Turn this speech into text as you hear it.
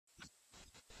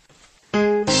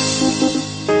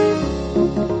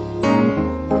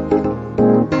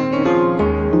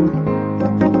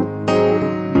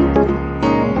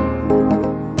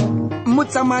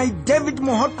Motsamai David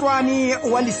Mohotwane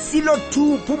wa Lesilo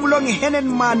 2 Phumulong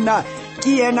Henenman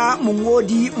ke yena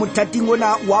mongodi mothating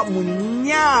ona wa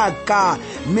Monyaka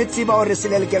metseba hore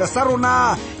selelekelo sa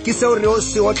rona ke seo re o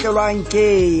se otlelwang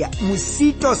ke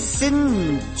Musito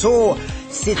Sintso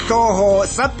setloho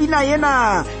sa pina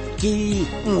yena ke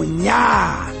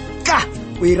Monyaka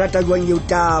o irata jwang eo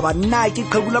taba nna ke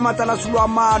qhegula matala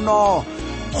sulwamano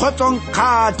khotsong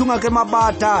khathunga ke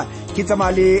mabata ke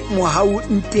tsamale mohau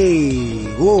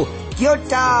ntego ke yo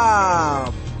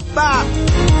taba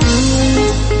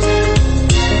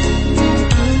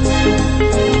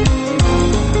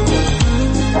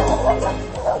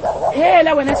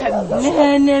Hela wena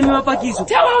Thabile. Ne mepakiso.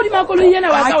 Thewa o di makolo yena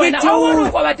wa ka wena. A o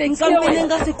go ba taxi. Kampeng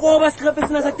ka se koba scrape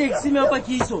sena sa taxi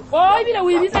mepakiso. O ibile o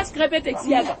ibitsa scrape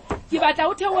taxi ya ka. Ke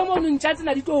batla o thewe mo nong tshantse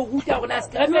na di tlo ruta rona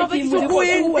scrape ke mo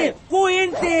le go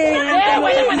ente. Wena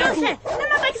wena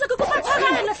mepakiso ke kopa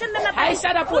tshwarelo hle mepakiso. Hai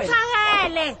shada po.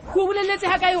 Tshwarele. Go boleletse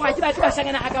ha kae ga ke batla ba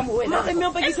shangana ha ka mo wena.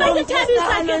 Mepakiso ke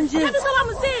thabisa nje. Thabisa wa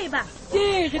moseba.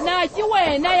 Ke na ke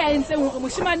wena ya entseng hore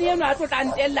moshimane eno a tlo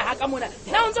tlantella ha ka mona.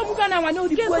 Na o ntse mukana ngwane o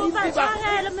di bua di tsepa.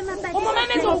 O mo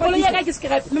mametse o bolo ya ka ke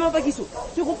scrape. Mepakiso.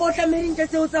 Ke go potla merintle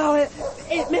tseo tsa ho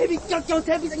maybe ke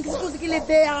thabisa ke se ke le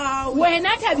bea.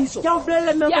 Wena Thabiso. Ya o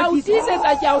bolella Ya o mepakiso.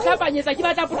 tisetsa ke a o hlapanyetsa ke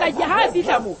batla potla ke ha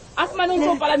fihla mo. A fumana o ntse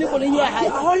o pala mekolo ya hae.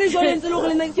 Ha le jole ntse le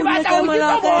gore le nna Ke batla o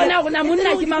ke bona rona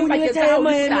monna ke mang paketsa ha o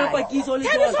mepakiso le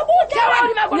Thabiso botla wa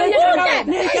di makolo ya ka.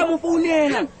 ne ke mo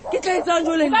founela ke tla etsang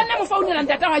jole Ba nna mo founela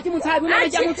ntata wa ke motshabi nna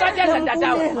ke mo tsatela ntata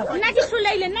wa. Nna ke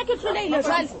hloleile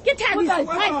jwale. Ke thabisa.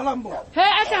 He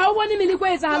a tla ha o bone meliko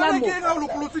e tsahalang mo.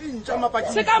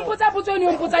 Se ka mpotsa potso eno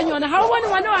o mpotsang yona ha o bone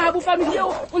ngwana wa ha bo family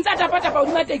eo o ntsa tapa o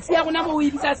dima taxi ya rona mo o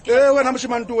ibitsa ske. Wena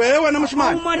moshimane wena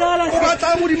moshimane o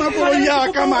batla mo di makolo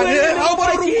ya ka mane ha o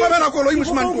bona re nkobela koloi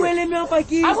moshimane wele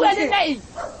mepakiso. A bua le nna e.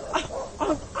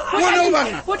 Ngwana o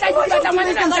bana Potla ke batla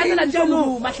ngwana ka ntana ntse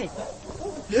mo mahle.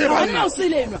 Wena o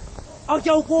silenwa. a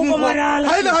ke o kopa marala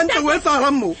ha ile hantle o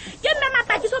etsahalang mo Ke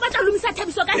mepakiso ba tla lumisa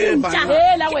Thabiso ka ntja.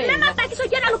 Hela wena. Mepakiso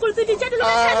ke na le kultsi di tjedi lo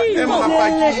ka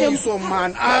mapakiso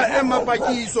man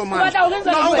mapakiso man Batla o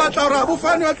renza na o le batla hore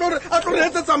bofane a tlo re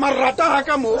etsetsa marata ha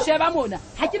ka mo Sheba mona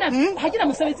ha kena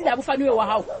mosebetsi da bofane wa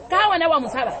hao ka ngwana wa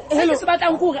mosaba se se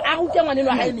batlang go re a ruke ngwane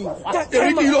lo ha e mekgwa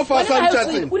re ke ilo fa santsa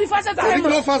o di fasa tsa re ke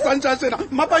ilo fa santsa tsena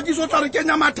mapakiso tla re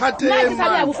kenya nna ke sa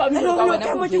ya mathateng bofane ka wena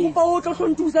ka mo ke kopa o tlo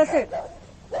nthusa hle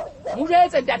mo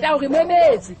jetse tata o re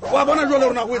memetse wa bona jole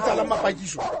rona go etsala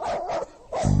mapakiso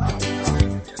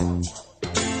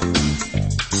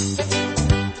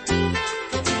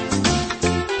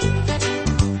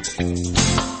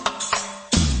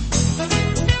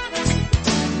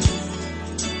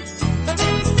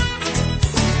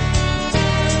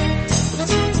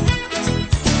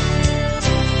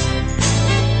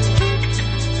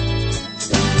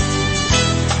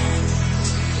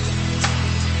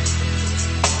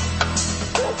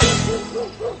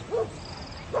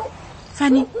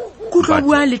Fani kutlo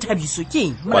bua le Thabiso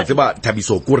keng wa tseba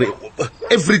Thabiso kore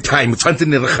every time tshwantse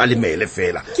ne re kgalemele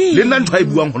fela le nna ntho a e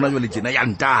buang hona jwale tjena ya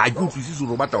nta ha ke utlwisise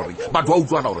hore batla hore batho ba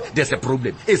utlwana hore there's a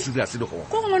problem e serious le go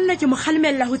ko ngonna ke mo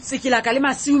kgalemella ho tsekela ka le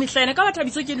masiu mehlane ka ba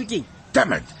Thabiso ke lokeng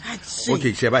damn it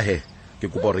okay sheba he ke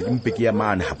kopa hore ke mpe ke ya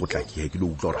mane ha potlaki he ke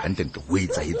lo utlwa hore hantle ntle ho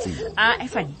etsahetseng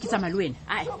Fani ke tsamaya le wena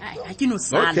ha ke no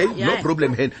sala okay no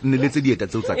problem he nneletse dieta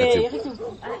tseo tsa ka tseo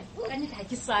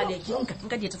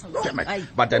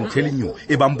but I'm telling you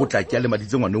e bang potlaki ya le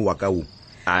maditse ngwane wa ka o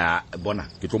bona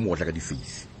ke tlo mo otla ka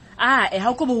di-face ha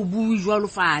o ko bo bui jwalo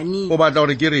Fani o batla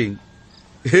hore ke reng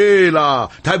hela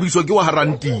Thabiso ke wa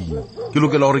haranting ke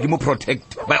lokela hore ke mo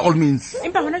protect by all means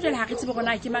empa hona jwale ha re tsebe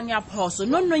gona ke mang ya phoso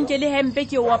nonnong ke le hempe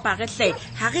ke o apare hle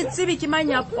ha re tsebe ke mang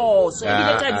ya phoso e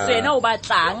bile Thabiso yena o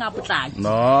batlang a potlaki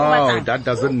no that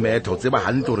doesn't matter o tseba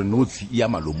hantle hore notsi ya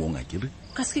malomong a kere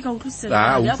ka se ka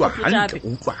utlwisela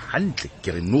utlwa hantle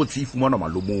ke re notsi e fumanwa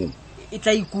malomong e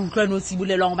tla ikutlwa no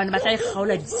tsibulelwang bana ba tla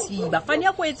ikgaola ditsiba Fani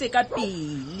ya go etse ka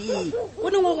pele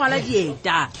o ne go gwala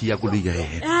dieta ke ya koloi ya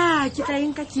he ke tla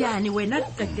enka ke yane wena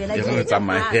qetela ke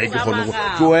tsamaya he ke gone go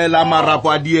tloela marapo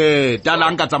a dieta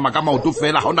la nka tsamaya ka maoto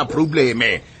fela ha ona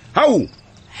probleme hau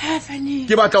Fani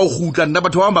ke batla o gutla nna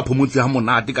batho ba ba phomotse ha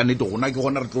monate ka nete gona ke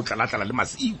gona re tlo tlala le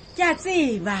masiu ke a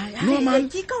tseba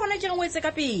ke ka hona ke go etse ka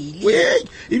pele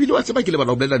e bile wa tseba ke le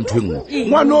bala o bolela ntho engwe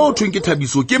ngwana o thweng ke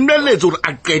Thabiso ke mmelletse gore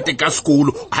a qete ka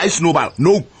sekolo ha e snowball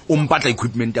no o mpatla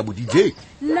equipment ya bo DJ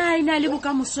ina le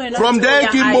bokamoso wena from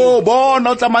there ke mo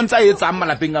bona o tsamantsa e tsang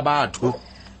malapeng a batho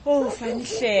Fani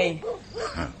hle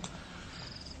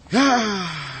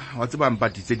wa tseba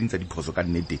mpati tse ding tsa diphoso ka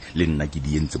nnete le nna ke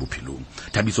di entse bophelong.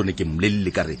 Thabiso ne ke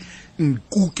mmolelle ka re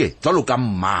nkuke jwalo ka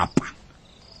mmapa.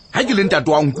 Ha ke le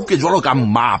ntate wa nkuke jwalo ka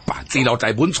mmapa tsela o tla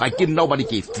e bontshwa ke nna o ba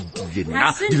ke fitile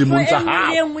nna di le montsha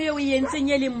ha le ngwe o yentseng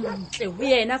ye le montle ho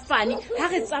yena fane ha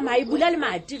re tsamaye bula le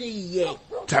matiriye.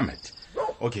 Damn it.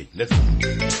 Okay, let's go.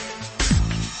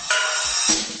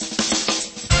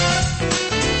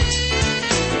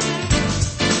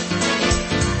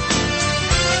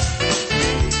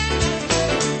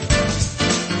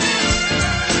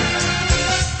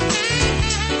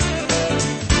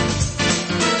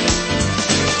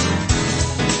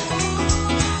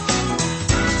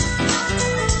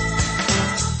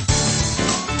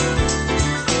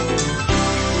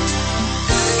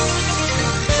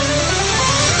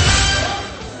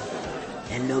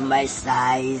 My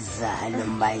size, hello,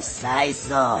 my size,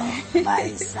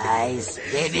 my size,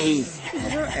 baby,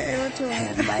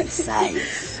 my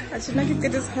size. I like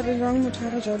it is having wrong with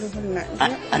her job.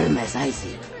 Are my size,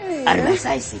 are my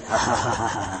size.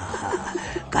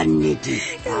 Canity,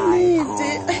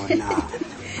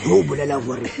 who would allow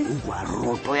for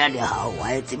roto ya de how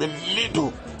it's been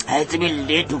little. It's been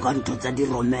little come to the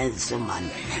romance man.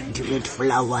 The red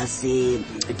flowers, the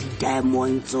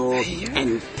diamonds,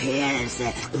 and pears,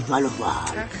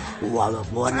 Valova,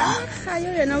 Wavona.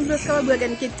 I know the Scarborough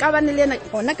and Kit Cavanelli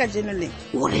or Naka generally.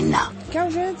 What in now?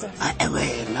 I ever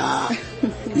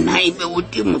Naibe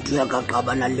Utimutuaka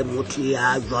Cabana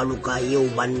Lemutia, Valuka,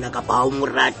 Yubanaka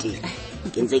Paumurati.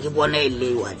 Kinse ke bona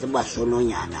ile wa tseba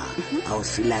sononyana a o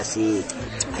silase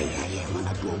ai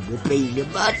mona to bopeile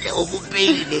batle o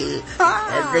bopeile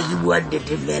ese ke bua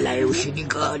dete fela e o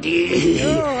shidikadi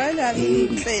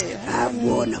a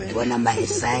bona my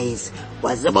size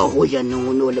wa tseba ho ja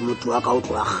nngwe le motho wa ka o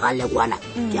tloa gale kwana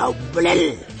ke a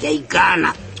bolel ke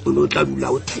ikana o no tla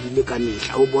dula o thadile ka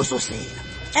mehla o boso sela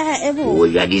o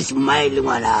ja di smile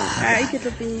ngwana ke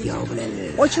tlope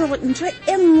o tshwa ntho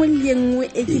engwe le engwe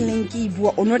e ke neng ke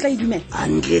bua o no tla idumela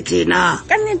antle tena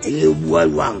ka nnete e bua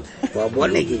jwang wa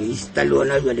bona ke ista le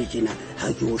ona jwale tjena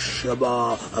ha ke o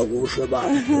sheba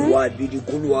wa bi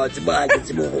dikolwa tseba ke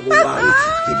tsebo go bang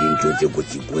ke dintho tse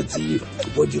kotsi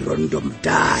bo di random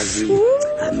tali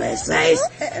my size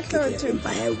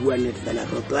ba ya bua ne fela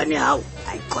rotwane hao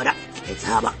ai khona e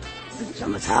tshaba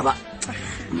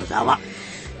sama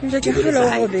Je ke kholo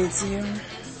go betsi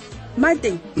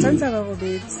mateng tsantsa ba go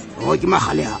betsi o ke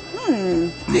magale ha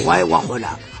why wa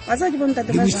gola wa sa ke bontate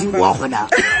ba jang wa gola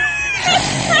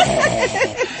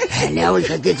ne o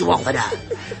tshetse wa gola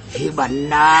he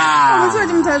banna o sa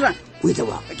di mthaja o itse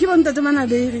wa ke bontate bana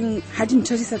be reng ha di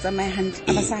ntho di sa tsamaye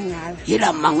hantle a ba sa ngala hela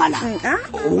mangala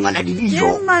o ngala di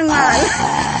dijo mangala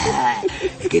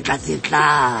ke tla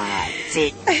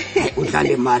o tla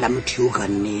le mala motho ka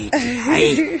nnete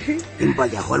hai empa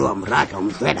ja go le wa morata o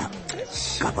mfela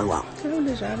ka pa wa o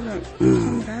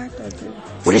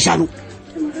le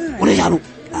jalo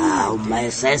my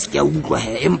size ke utlwa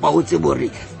he empa o tsebore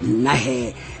nna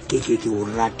he ke o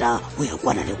rata o ya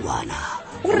kwana le kwana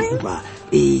utlwa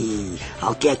ha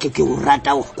ke o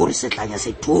rata go re setlanya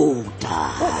se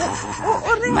thuta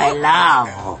my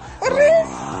love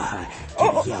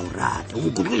ya urata o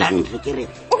kutlwela ntle ke re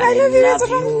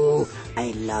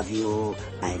I love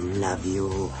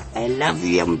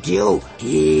you mtio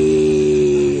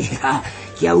ke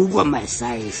a utlwa my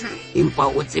size empa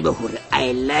o tsebe gore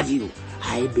I love you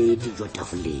ha e be dijo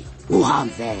tafoleng o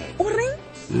hampe o reng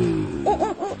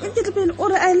ke tlopele o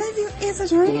re I love you e sa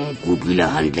jwang kutlwela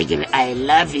hantle ke re I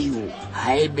love you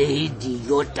ha e be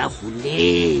dijo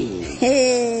tafoleng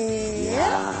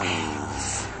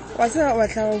wa tla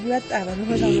o bua taba le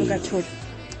bona mo ka thola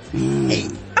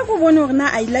a go bone gore na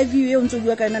I love you e o ntse o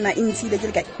bua ka nna e ntshile ke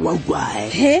le kae wa utlwa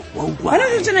wala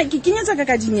re tsena ke kenyetsa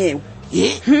ka dinyewe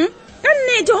ka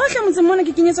nnete hohle motse mona ke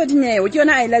kenyetsa dinyewe ke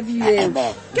yona I love you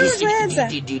ke o jwetsa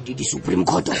di Supreme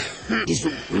Court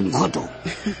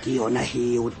ke yona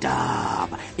he o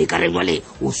taba e ka re jwale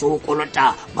o so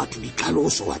kolota batho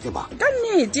ditlhaloso wa tseba ka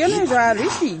nnete yona jwalo e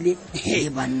file he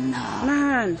banna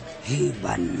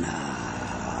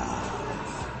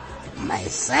my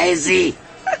size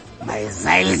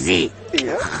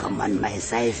come on my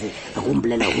size a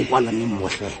kumplela go kwala ni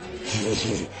mohle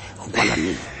go kwala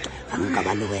ni anka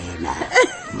ba le wena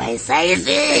my size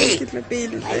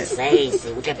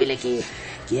o tlepele ke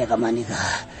ya ka mane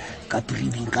ka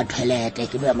breathing ka toilet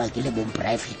ke ba ma ke le bo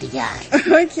private ya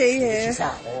okay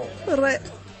right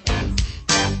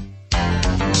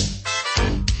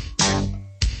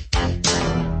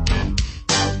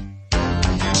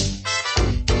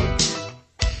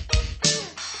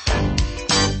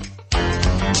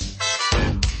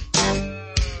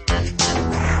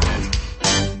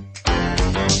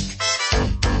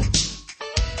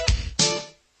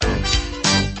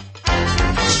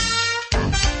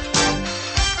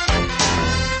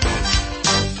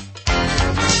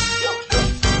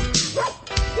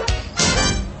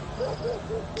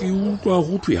utlwa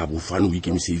go thwe ya bofane o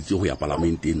ikemiseditse go ya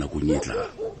parlamenteng nakong e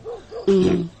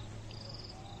tlang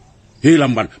hela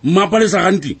mbana mmapalesa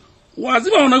ganti wa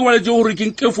tseba gona ke baletse gore ke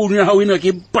nke founu ya gago ena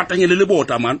ke patanyele le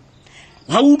bota man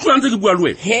ga utlwa ntse ke bua le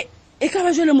wena he e ka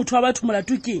ba jwale motho wa batho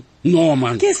molato keng no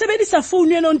man ke sebedisa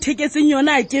founu ena o ntheketseng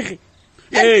yona a kere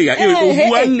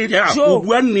o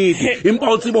bua nnete empa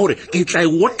o tsebe gore ke tla e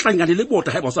otlanyane le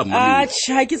bota ga e ba sa mmamela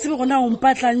atšha ke tsebe gona o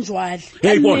mpatlang jwale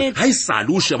bona ga e sale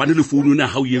o shebane le founu ena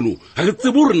gago eno ga ke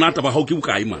tsebe gore nata ba gago ke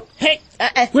bokae man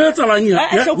go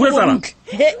etsalang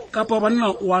kapa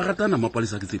banna wa ratana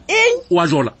mapalesa ke tsebe wa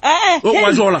jola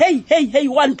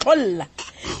wa ntlolla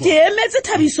ke emetse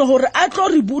Thabiso gore a tlo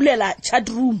re bulela chat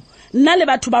room nna le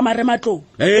batho ba marematlou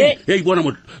bona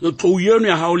tlou eno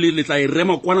ya gago le tla e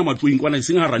rema kwana matloing kwana e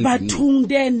seng ga bathong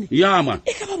then ya man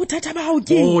e ka ba bothata ba gago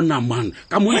ke bona man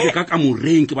ka mole ke ka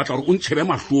moreng ke batla gore o ntšhebe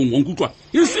matlhong o nkutlwa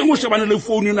e seng o shebane le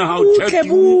founu ena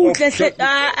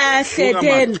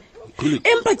gaotlebutletleden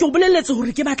empa ke o boleletse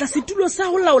gore ke batla setulo sa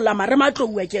go laola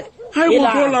marematlou a kere ga e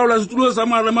go laola setulo sa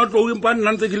marematlou empa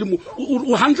nna ntse ke le mo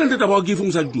o hantle ntete ba o ke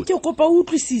ifong sa ditulo ke kopa o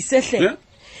utlwisisege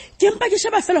ke empa ke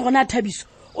sheba fela gona Thabiso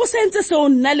o sentse seo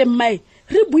nna le mmae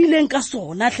re buileng ka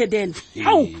sona tlheden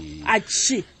ao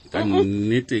atšhe ka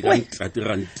nnete ka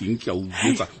ntlateranting ke a o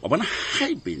botsa wa bona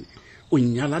gaebene o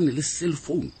nyalane le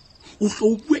cellphone o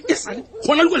tlo o bue e sale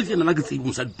gona le kwa letsenana ke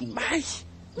tseibong sa ditulo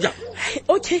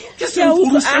okay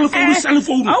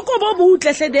cellphone a o ko bo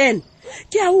butle tlheden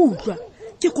ke a utlwa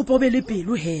ke kopa o be le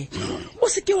pelo he o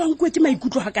se ke wa nkwe ke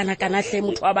maikutlo ga kana-kana hle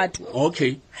motho wa batho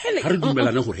okay ga re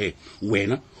dumelane gore he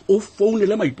wena o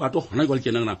founele maipato gona kwa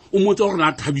letsenana o motse gore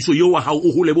na Thabiso yo wa gago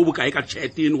o gole bo bokae ka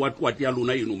chateng what ya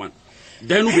lona eno man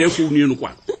then o beye founu eno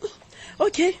kwana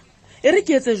okay e re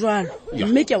ke etse jwalo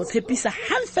mme ke a o tshepisa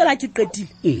hang fela ke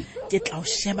qetile ke tla o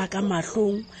sheba ka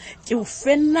mahlong ke o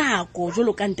fe nako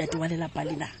jalo ka ntate wa lelapa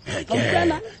lena ke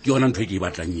yona ntho e ke e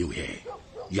batlang eo he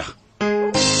ya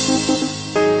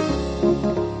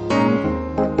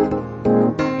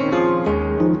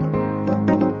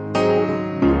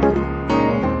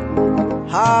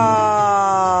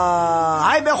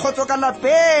ha e be khotso ka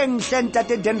lapeng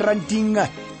hlentate denranting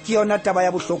ke yona taba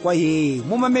ya bohlokwa he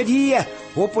momamedi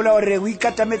hopola hore o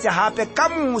ikatametse hape ka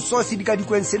moso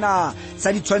sedikadikweng sena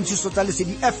sa ditshwantshiso tsa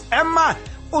Lesedi FM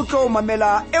o tlo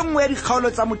mamela e nngwe ya dikgaolo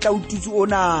tsa motlaututsi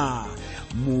ona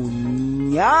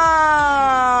Monyaka